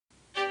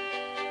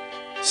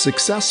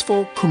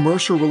Successful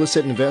commercial real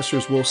estate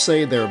investors will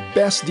say their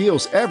best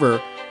deals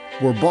ever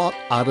were bought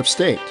out of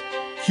state.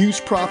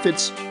 Huge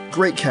profits,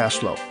 great cash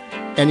flow.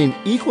 And in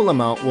equal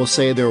amount will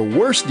say their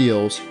worst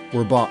deals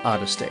were bought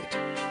out of state.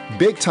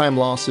 Big time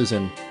losses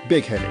and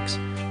big headaches.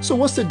 So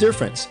what's the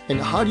difference?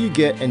 And how do you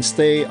get and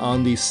stay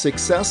on the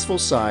successful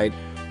side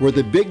where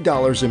the big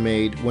dollars are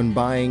made when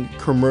buying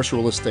commercial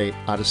real estate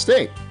out of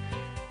state?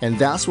 And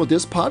that's what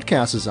this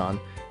podcast is on.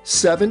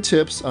 7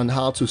 tips on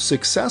how to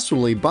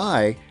successfully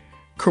buy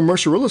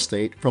commercial real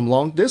estate from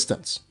long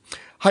distance.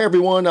 Hi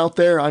everyone out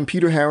there, I'm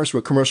Peter Harris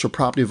with Commercial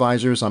Property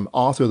Advisors. I'm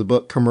author of the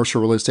book,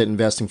 Commercial Real Estate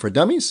Investing for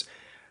Dummies.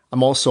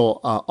 I'm also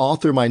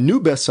author of my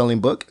new best-selling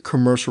book,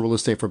 Commercial Real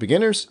Estate for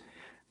Beginners.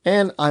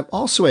 And I'm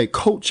also a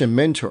coach and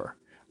mentor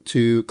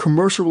to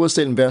commercial real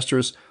estate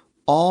investors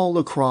all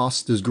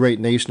across this great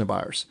nation of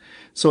ours.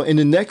 So in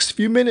the next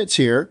few minutes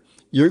here,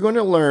 you're going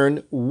to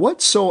learn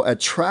what's so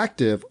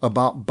attractive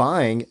about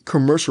buying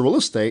commercial real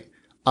estate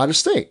out of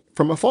state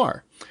from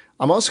afar.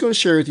 I'm also going to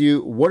share with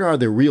you what are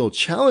the real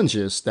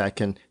challenges that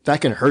can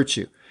hurt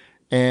you.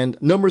 And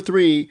number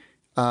 3,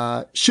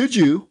 should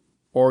you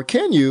or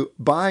can you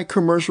buy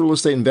commercial real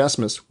estate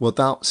investments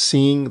without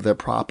seeing the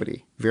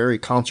property? Very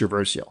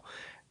controversial.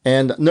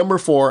 And number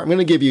 4, I'm going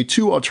to give you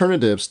 2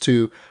 alternatives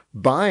to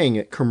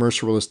buying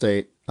commercial real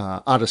estate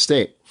out of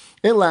state.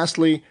 And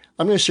lastly,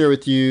 I'm going to share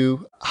with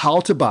you how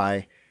to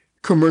buy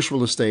commercial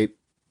real estate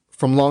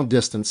from long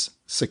distance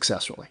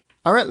successfully.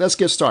 All right, let's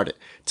get started.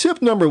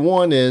 Tip number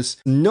 1 is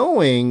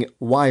knowing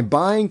why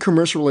buying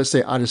commercial real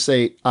estate out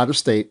of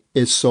state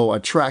is so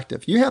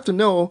attractive. You have to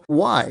know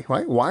why,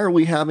 right? Why are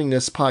we having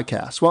this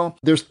podcast? Well,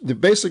 there's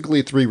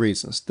basically 3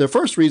 reasons. The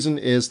first reason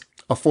is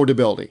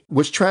affordability,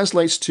 which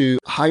translates to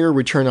higher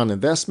return on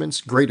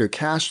investments, greater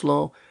cash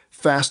flow,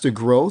 faster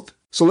growth.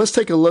 So let's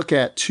take a look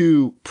at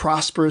 2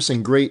 prosperous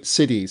and great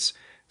cities,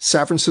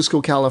 San Francisco,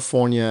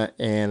 California,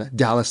 and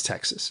Dallas,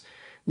 Texas.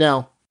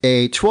 Now,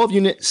 a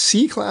 12-unit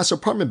C-class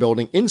apartment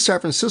building in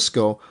San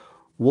Francisco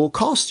will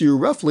cost you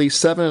roughly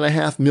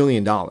 $7.5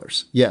 million.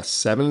 Yes,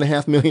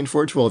 $7.5 million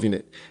for a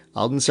 12-unit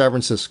out in San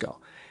Francisco.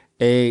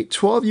 A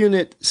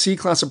 12-unit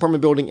C-class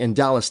apartment building in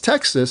Dallas,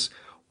 Texas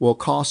will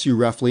cost you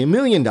roughly $1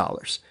 million.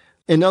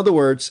 In other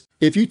words,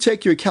 if you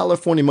take your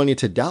California money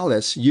to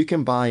Dallas, you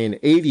can buy an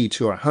 80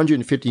 to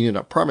 150-unit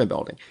apartment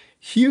building.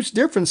 Huge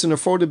difference in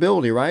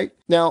affordability, right?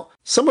 Now,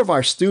 some of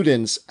our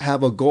students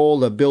have a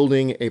goal of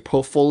building a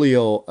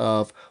portfolio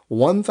of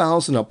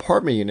 1,000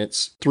 apartment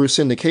units through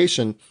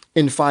syndication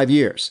in 5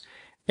 years.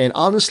 And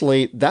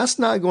honestly, that's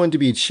not going to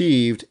be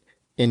achieved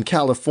in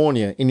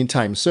California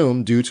anytime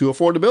soon due to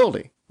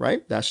affordability,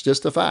 right? That's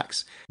just the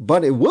facts.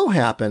 But it will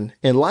happen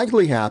and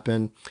likely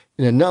happen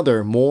in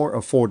another more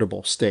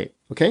affordable state.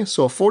 Okay,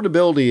 so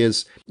affordability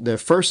is the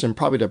first and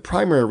probably the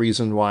primary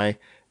reason why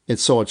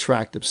it's so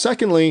attractive.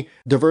 Secondly,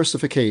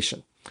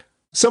 diversification.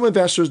 Some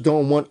investors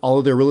don't want all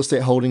of their real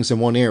estate holdings in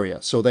one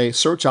area, so they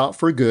search out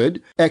for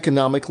good,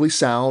 economically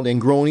sound,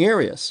 and growing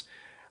areas.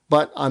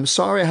 But I'm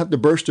sorry I have to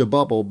burst your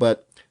bubble,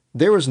 but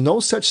there is no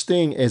such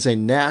thing as a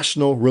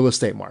national real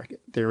estate market.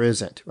 There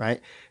isn't,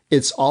 right?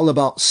 It's all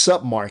about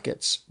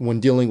submarkets when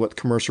dealing with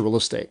commercial real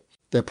estate.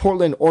 The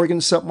Portland, Oregon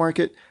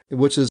submarket,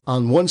 which is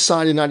on one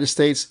side of the United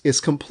States,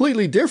 is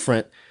completely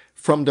different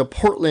from the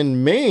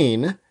Portland,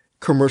 Maine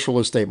commercial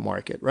real estate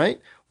market,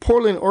 right?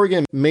 Portland,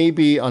 Oregon may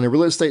be on a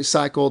real estate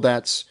cycle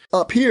that's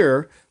up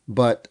here,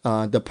 but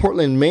the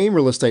Portland, Maine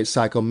real estate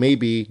cycle may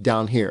be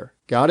down here.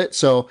 Got it?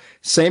 So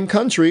same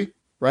country,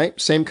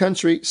 right? Same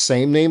country,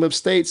 same name of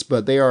states,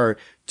 but they are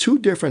 2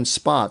 different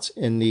spots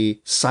in the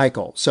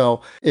cycle.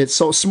 So it's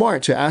so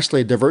smart to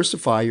actually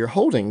diversify your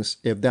holdings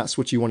if that's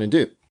what you want to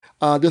do.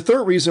 The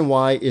third reason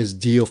why is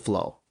deal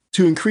flow.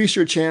 To increase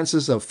your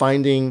chances of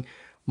finding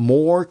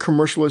more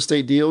commercial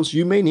estate deals,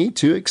 you may need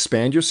to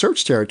expand your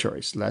search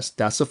territories.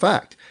 That's a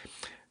fact.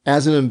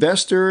 As an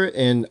investor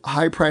in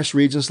high-priced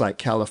regions like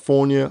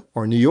California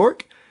or New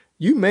York,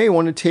 you may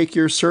want to take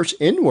your search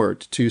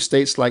inward to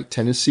states like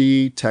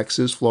Tennessee,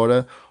 Texas,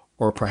 Florida,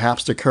 or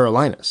perhaps the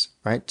Carolinas,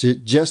 right?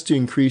 Just to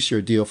increase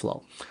your deal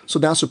flow. So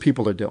that's what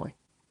people are doing.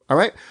 All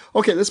right.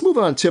 Okay, let's move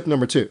on to tip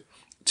number 2.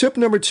 Tip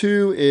number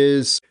 2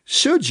 is,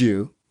 should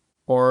you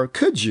or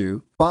could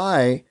you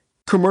buy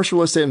commercial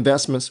real estate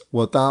investments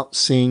without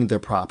seeing the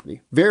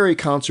property? Very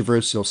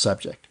controversial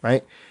subject,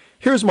 right?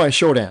 Here's my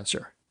short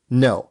answer.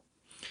 No.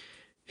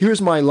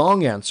 Here's my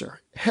long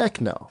answer.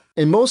 Heck no.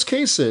 In most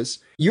cases,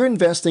 you're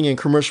investing in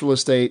commercial real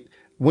estate.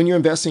 When you're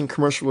investing in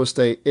commercial real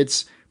estate,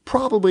 it's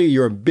probably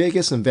your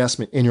biggest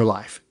investment in your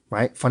life,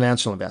 right?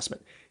 Financial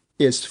investment.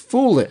 It's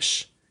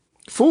foolish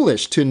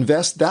to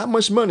invest that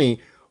much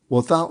money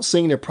without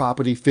seeing the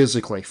property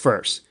physically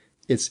first.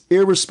 It's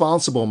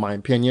irresponsible, in my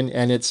opinion,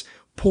 and it's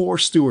poor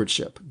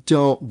stewardship.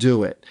 Don't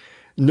do it.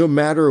 No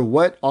matter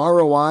what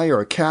ROI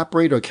or cap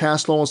rate or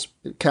cash flow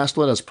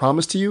has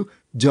promised to you,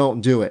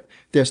 don't do it.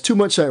 There's too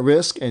much at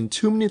risk and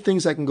too many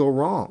things that can go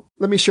wrong.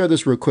 Let me share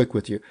this real quick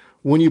with you.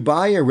 When you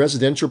buy a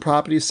residential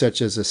property,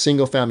 such as a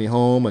single family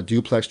home, a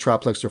duplex,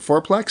 triplex, or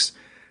fourplex,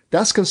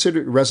 that's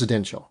considered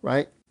residential,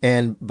 right?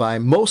 And by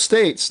most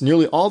states,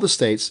 nearly all the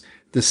states,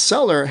 the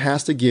seller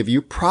has to give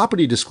you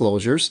property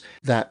disclosures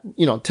that,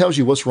 tells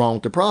you what's wrong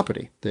with the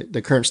property,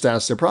 the current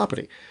status of the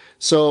property.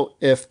 So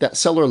if that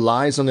seller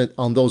lies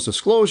on those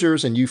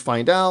disclosures and you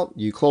find out,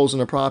 you close on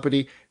the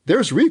property,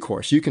 there's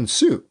recourse. You can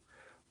sue.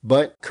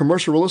 But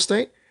commercial real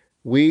estate,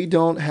 we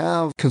don't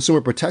have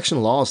consumer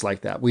protection laws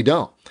like that. We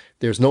don't.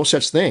 There's no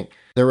such thing.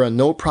 There are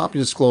no property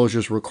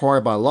disclosures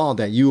required by law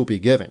that you will be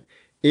given.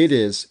 It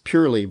is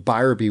purely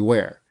buyer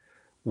beware.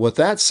 With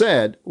that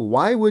said,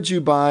 why would you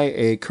buy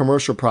a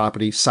commercial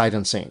property sight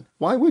unseen?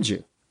 Why would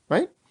you,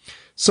 right?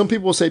 Some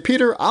people will say,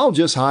 Peter, I'll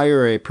just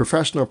hire a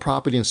professional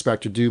property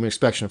inspector to do an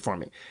inspection for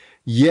me.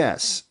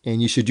 Yes,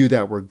 and you should do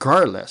that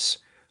regardless.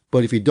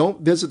 But if you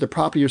don't visit the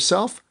property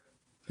yourself,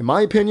 in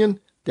my opinion,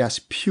 that's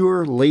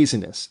pure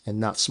laziness and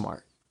not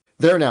smart.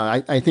 There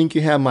now, I think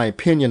you have my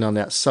opinion on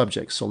that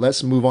subject. So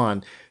let's move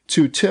on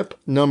to tip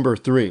number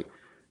 3.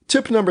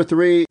 Tip number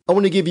 3, I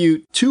want to give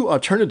you 2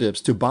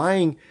 alternatives to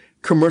buying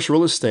commercial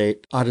real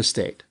estate out of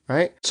state,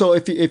 right? So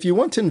if you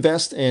want to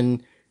invest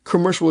in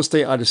commercial real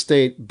estate out of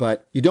state,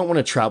 but you don't want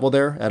to travel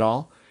there at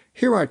all,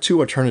 here are 2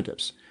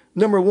 alternatives.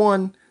 Number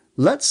 1,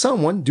 let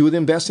someone do the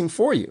investing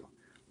for you.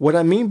 What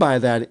I mean by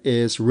that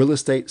is real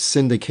estate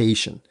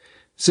syndication.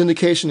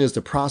 Syndication is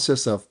the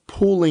process of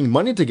pooling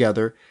money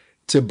together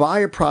to buy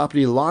a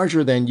property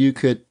larger than you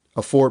could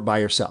afford by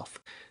yourself.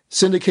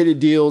 Syndicated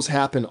deals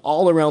happen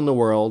all around the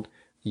world.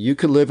 You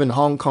could live in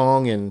Hong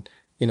Kong and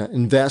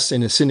invest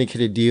in a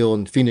syndicated deal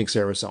in Phoenix,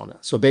 Arizona.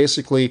 So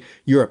basically,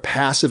 you're a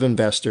passive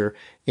investor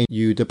and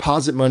you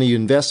deposit money, you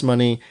invest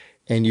money,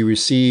 and you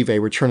receive a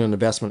return on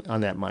investment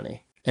on that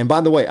money. And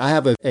by the way, I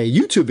have a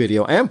YouTube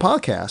video and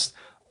podcast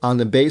on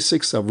the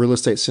basics of real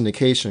estate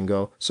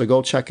syndication. So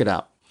go check it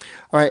out.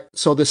 All right.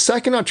 So the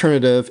second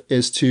alternative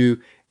is to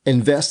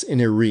invest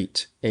in a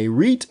REIT. A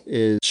REIT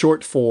is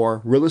short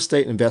for Real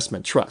Estate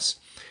Investment Trust.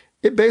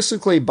 It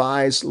basically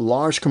buys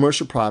large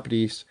commercial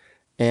properties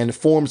and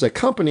forms a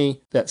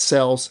company that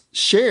sells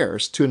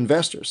shares to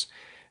investors.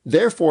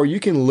 Therefore, you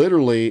can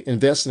literally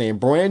invest in a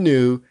brand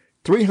new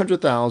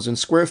 300,000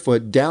 square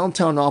foot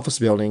downtown office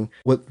building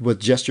with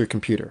just your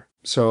computer.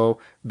 So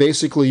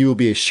basically, you will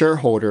be a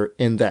shareholder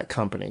in that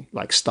company,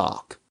 like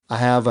stock. I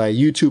have a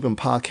YouTube and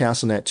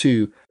podcast on that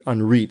too,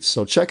 on REITs.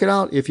 So check it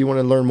out if you want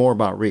to learn more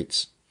about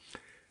REITs.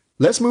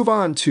 Let's move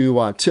on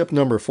to tip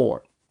number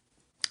 4.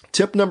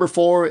 Tip number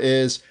 4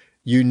 is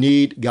you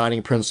need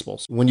guiding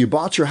principles. When you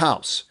bought your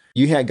house,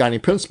 you had guiding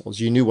principles.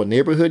 You knew what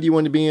neighborhood you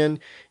wanted to be in.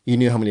 You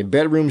knew how many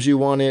bedrooms you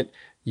wanted.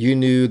 You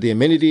knew the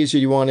amenities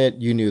you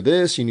wanted. You knew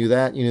this, you knew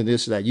that, you knew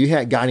this, or that. You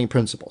had guiding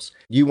principles.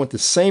 You want the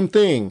same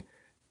thing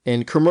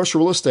in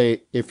commercial real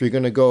estate if you're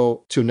going to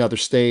go to another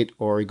state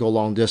or go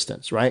long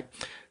distance, right?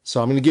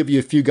 So I'm going to give you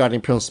a few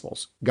guiding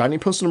principles. Guiding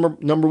principle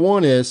number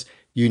 1 is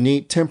you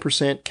need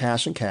 10%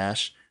 cash and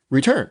cash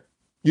return.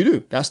 You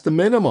do. That's the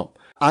minimum.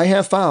 I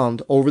have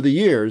found over the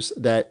years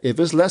that if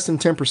it's less than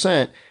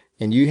 10%,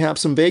 and you have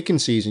some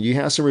vacancies and you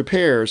have some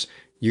repairs,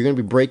 you're going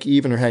to be break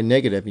even or head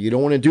negative. You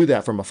don't want to do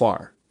that from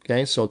afar.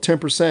 Okay. So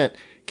 10%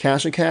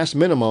 cash and cash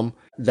minimum,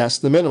 that's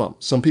the minimum.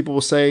 Some people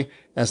will say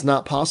that's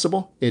not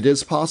possible. It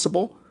is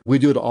possible. We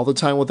do it all the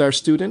time with our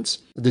students.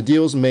 The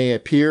deals may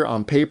appear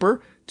on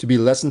paper to be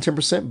less than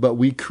 10%, but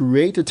we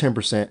create the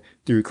 10%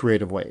 through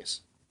creative ways.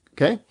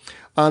 Okay.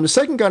 The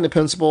second guiding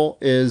principle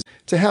is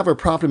to have a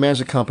property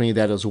management company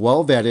that is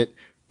well vetted,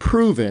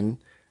 proven,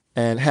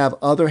 and have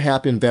other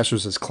happy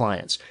investors as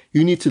clients.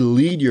 You need to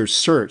lead your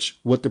search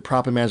with the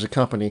property management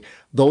company.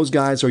 Those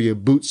guys are your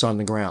boots on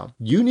the ground.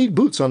 You need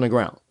boots on the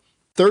ground.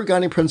 Third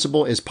guiding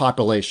principle is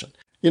population.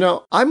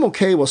 I'm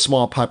okay with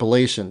small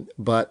population,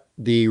 but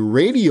the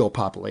radial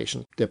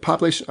population, the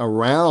population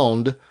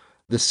around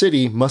the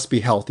city must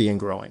be healthy and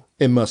growing.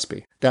 It must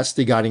be. That's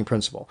the guiding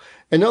principle.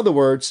 In other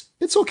words,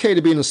 it's okay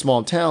to be in a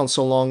small town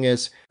so long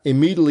as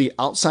immediately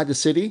outside the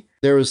city,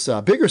 there is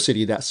a bigger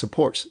city that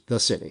supports the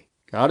city.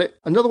 Got it?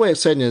 Another way of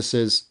saying this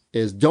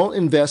is don't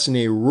invest in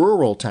a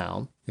rural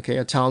town, okay,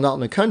 a town out in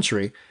the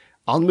country,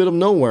 out in the middle of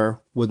nowhere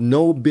with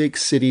no big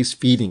cities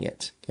feeding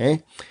it,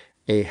 okay?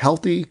 A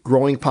healthy,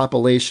 growing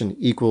population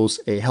equals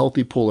a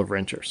healthy pool of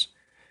renters.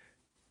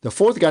 The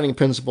fourth guiding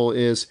principle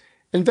is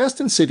invest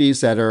in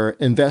cities that are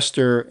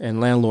investor and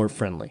landlord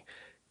friendly.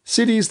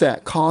 Cities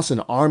that cost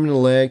an arm and a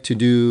leg to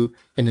do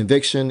an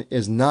eviction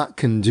is not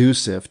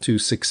conducive to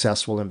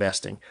successful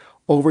investing.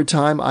 Over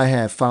time, I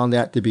have found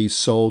that to be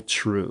so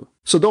true.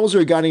 So those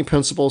are guiding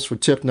principles for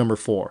tip number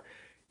 4.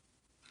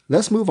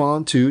 Let's move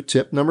on to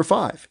tip number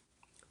 5.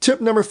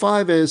 Tip number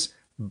 5 is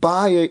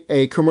buy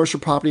a commercial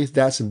property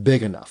that's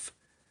big enough,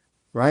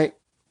 right?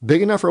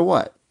 Big enough for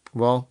what?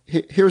 Well,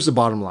 here's the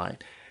bottom line.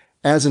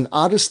 As an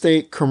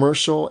out-of-state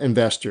commercial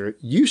investor,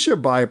 you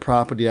should buy a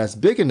property that's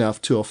big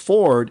enough to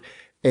afford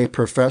a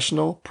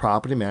professional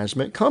property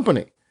management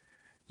company.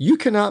 You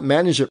cannot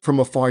manage it from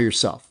afar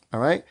yourself, all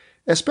right?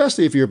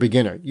 Especially if you're a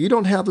beginner. You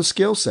don't have the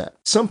skill set.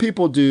 Some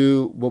people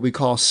do what we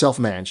call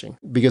self-managing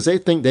because they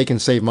think they can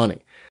save money,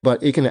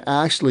 but it can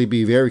actually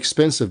be very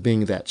expensive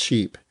being that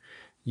cheap.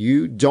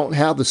 You don't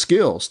have the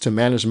skills to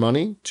manage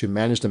money, to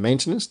manage the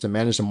maintenance, to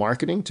manage the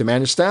marketing, to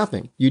manage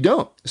staffing. You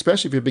don't,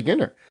 especially if you're a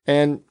beginner.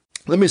 And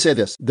let me say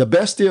this, the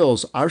best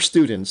deals our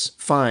students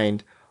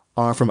find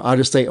are from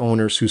out-of-state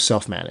owners who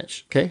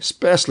self-manage, okay?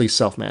 Especially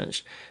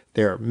self-manage.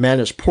 They're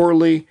managed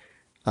poorly,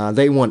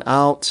 they want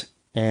out,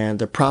 and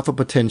the profit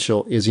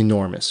potential is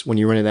enormous when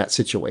you're in that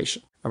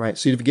situation. All right,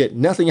 so if you get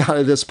nothing out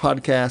of this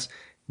podcast,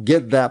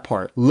 get that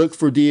part. Look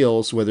for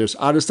deals where there's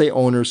out-of-state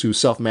owners who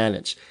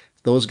self-manage.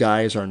 Those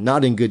guys are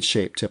not in good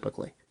shape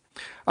typically.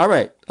 All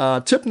right,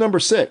 tip number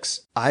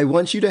 6. I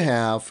want you to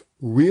have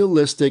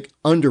realistic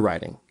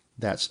underwriting.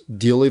 That's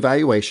deal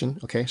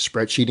evaluation, okay,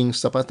 spreadsheeting,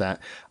 stuff like that.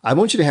 I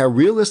want you to have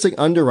realistic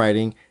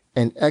underwriting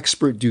and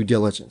expert due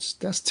diligence.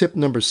 That's tip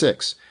number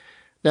 6.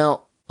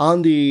 Now,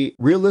 on the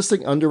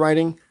realistic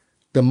underwriting,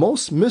 the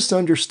most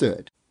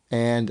misunderstood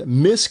and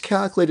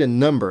miscalculated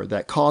number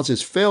that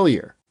causes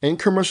failure in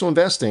commercial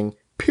investing,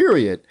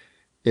 period,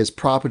 is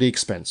property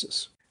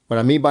expenses. What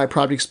I mean by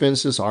property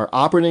expenses are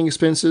operating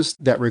expenses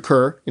that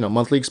recur,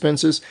 monthly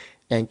expenses,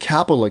 and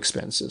capital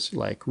expenses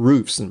like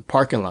roofs and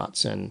parking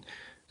lots and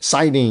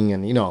siding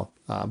and,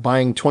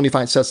 buying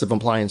 25 sets of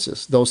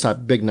appliances, those type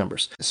of big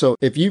numbers. So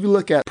if you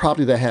look at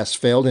property that has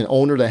failed, an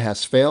owner that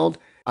has failed,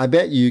 I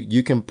bet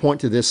you can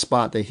point to this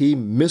spot that he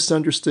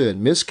misunderstood,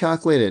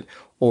 miscalculated,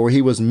 or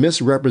he was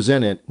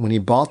misrepresented when he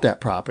bought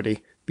that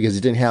property because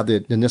he didn't have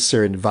the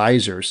necessary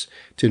advisors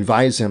to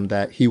advise him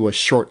that he was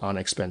short on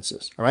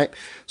expenses. All right.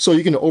 So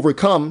you can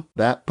overcome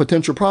that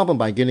potential problem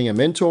by getting a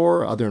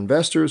mentor, other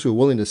investors who are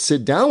willing to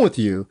sit down with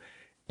you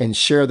and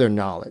share their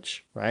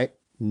knowledge, right?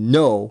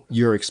 Know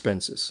your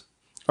expenses.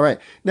 All right.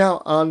 Now,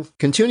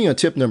 continuing on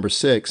tip number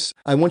 6,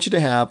 I want you to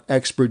have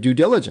expert due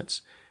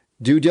diligence.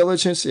 Due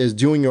diligence is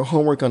doing your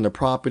homework on the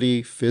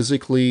property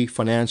physically,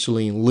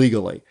 financially, and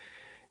legally.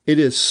 It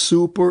is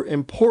super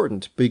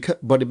important,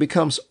 but it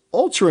becomes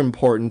ultra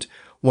important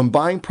when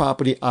buying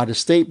property out of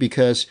state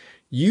because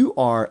you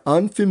are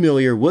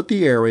unfamiliar with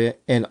the area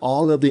and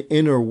all of the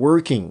inner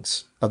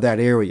workings of that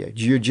area.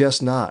 You're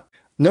just not.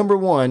 Number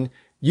 1,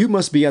 you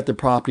must be at the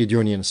property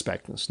during the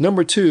inspections.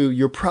 Number 2,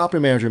 your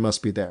property manager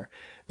must be there.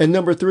 And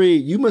number 3,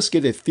 you must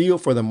get a feel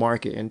for the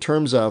market in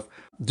terms of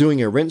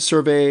doing a rent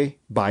survey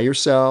by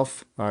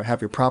yourself or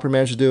have your property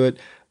manager do it,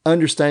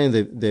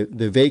 understanding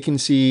the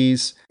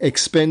vacancies,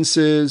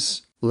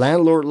 expenses,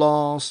 landlord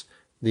laws,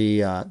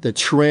 the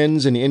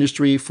trends in the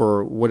industry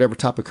for whatever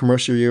type of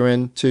commercial you're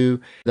into,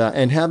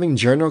 and having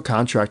general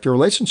contractor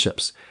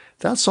relationships.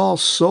 That's all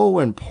so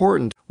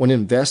important when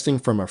investing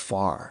from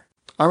afar.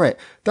 All right,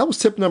 that was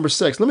tip number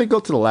 6. Let me go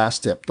to the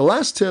last tip. The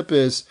last tip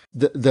is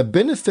the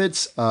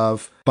benefits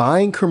of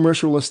buying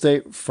commercial real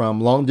estate from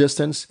long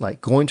distance,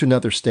 like going to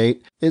another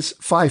state, is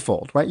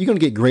fivefold, right? You're going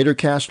to get greater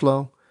cash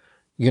flow.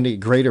 You're going to get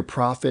greater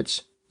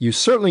profits. You're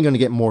certainly going to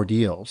get more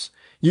deals.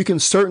 You can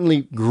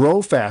certainly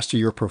grow faster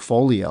your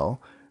portfolio,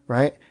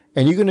 right?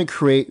 And you're going to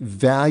create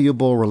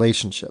valuable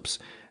relationships.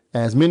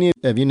 As many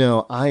of you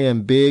know, I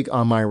am big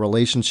on my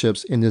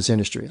relationships in this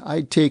industry.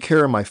 I take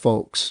care of my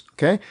folks,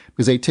 okay?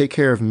 Because they take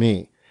care of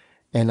me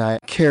and I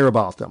care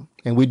about them.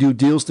 And we do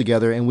deals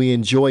together and we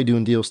enjoy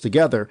doing deals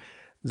together.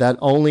 That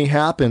only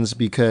happens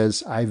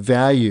because I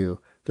value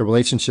the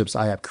relationships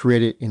I have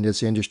created in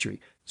this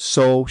industry.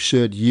 So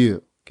should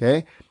you.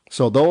 Okay,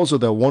 so those are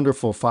the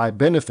wonderful 5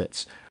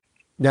 benefits.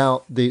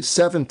 Now, the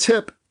 7th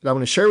tip that I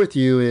want to share with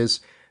you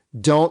is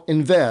don't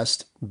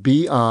invest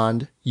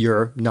beyond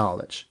your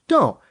knowledge.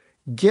 Don't.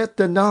 Get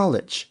the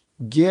knowledge.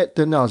 Get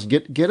the knowledge.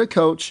 Get a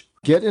coach,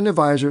 get an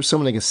advisor,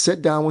 someone that can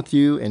sit down with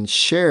you and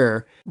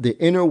share the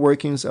inner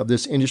workings of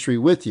this industry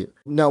with you.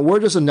 Now,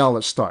 where does the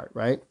knowledge start,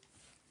 right?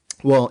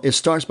 Well, it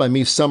starts by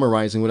me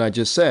summarizing what I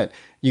just said.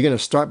 You're going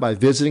to start by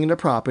visiting the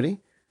property.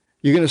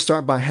 You're going to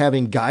start by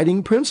having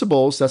guiding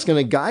principles that's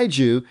going to guide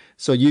you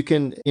so you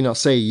can,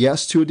 say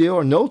yes to a deal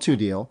or no to a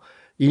deal.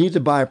 You need to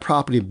buy a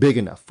property big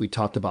enough. We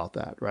talked about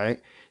that,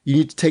 right? You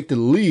need to take the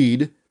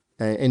lead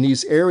in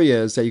these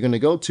areas that you're going to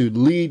go to,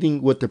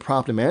 leading with the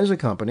property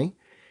management company.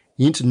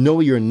 You need to know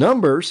your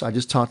numbers. I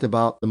just talked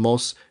about the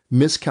most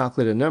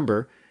miscalculated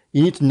number.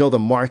 You need to know the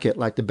market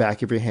like the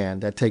back of your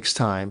hand. That takes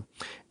time.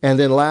 And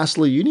then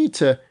lastly, you need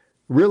to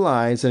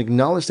realize and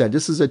acknowledge that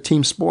this is a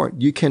team sport.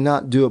 You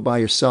cannot do it by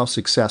yourself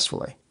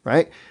successfully,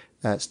 right?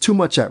 It's too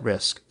much at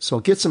risk. So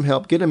get some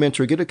help, get a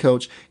mentor, get a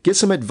coach, get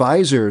some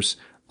advisors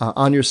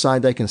on your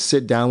side that can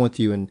sit down with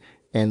you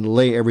and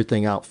lay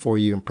everything out for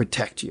you and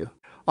protect you.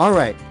 All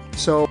right,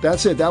 so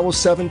that's it. That was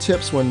 7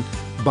 tips when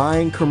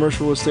buying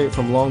commercial real estate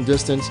from long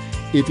distance.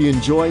 If you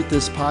enjoyed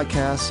this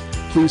podcast,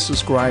 please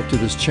subscribe to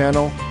this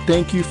channel.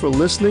 Thank you for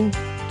listening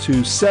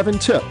to 7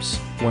 tips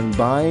when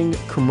buying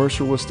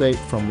commercial real estate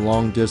from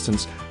long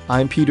distance.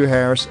 I'm Peter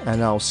Harris,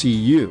 and I'll see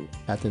you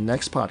at the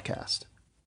next podcast.